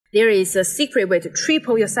There is a secret way to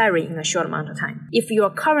triple your salary in a short amount of time. If you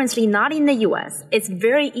are currently not in the US, it's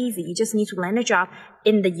very easy. You just need to land a job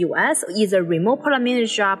in the US, either a remote product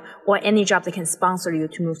manager job or any job that can sponsor you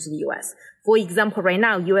to move to the US. For example, right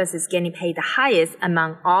now, US is getting paid the highest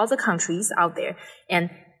among all the countries out there. And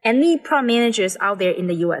any product managers out there in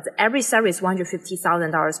the US, average salary is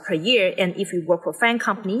 $150,000 per year. And if you work for a FAANG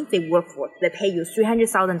company, they pay you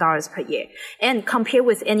 $300,000 per year. And compared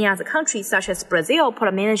with any other countries, such as Brazil,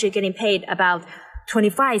 product manager getting paid about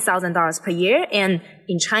 $25,000 per year. And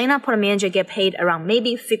in China, product manager get paid around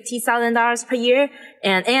maybe $50,000 per year.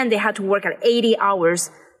 And they have to work at 80 hours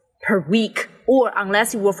per week, or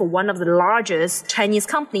unless you work for one of the largest Chinese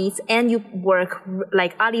companies and you work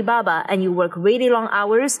like Alibaba and you work really long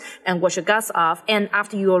hours and work your guts off, and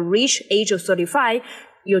after you reach age of 35,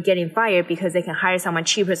 you're getting fired because they can hire someone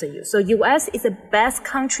cheaper than you. So US is the best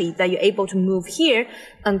country that you're able to move here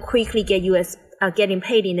and quickly get getting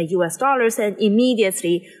paid in the US dollars and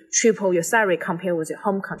immediately triple your salary compared with your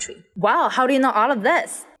home country. Wow, how do you know all of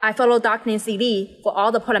this? I follow Dr. Nancy Lee for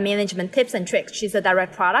all the product management tips and tricks. She's a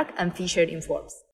direct product and featured in Forbes.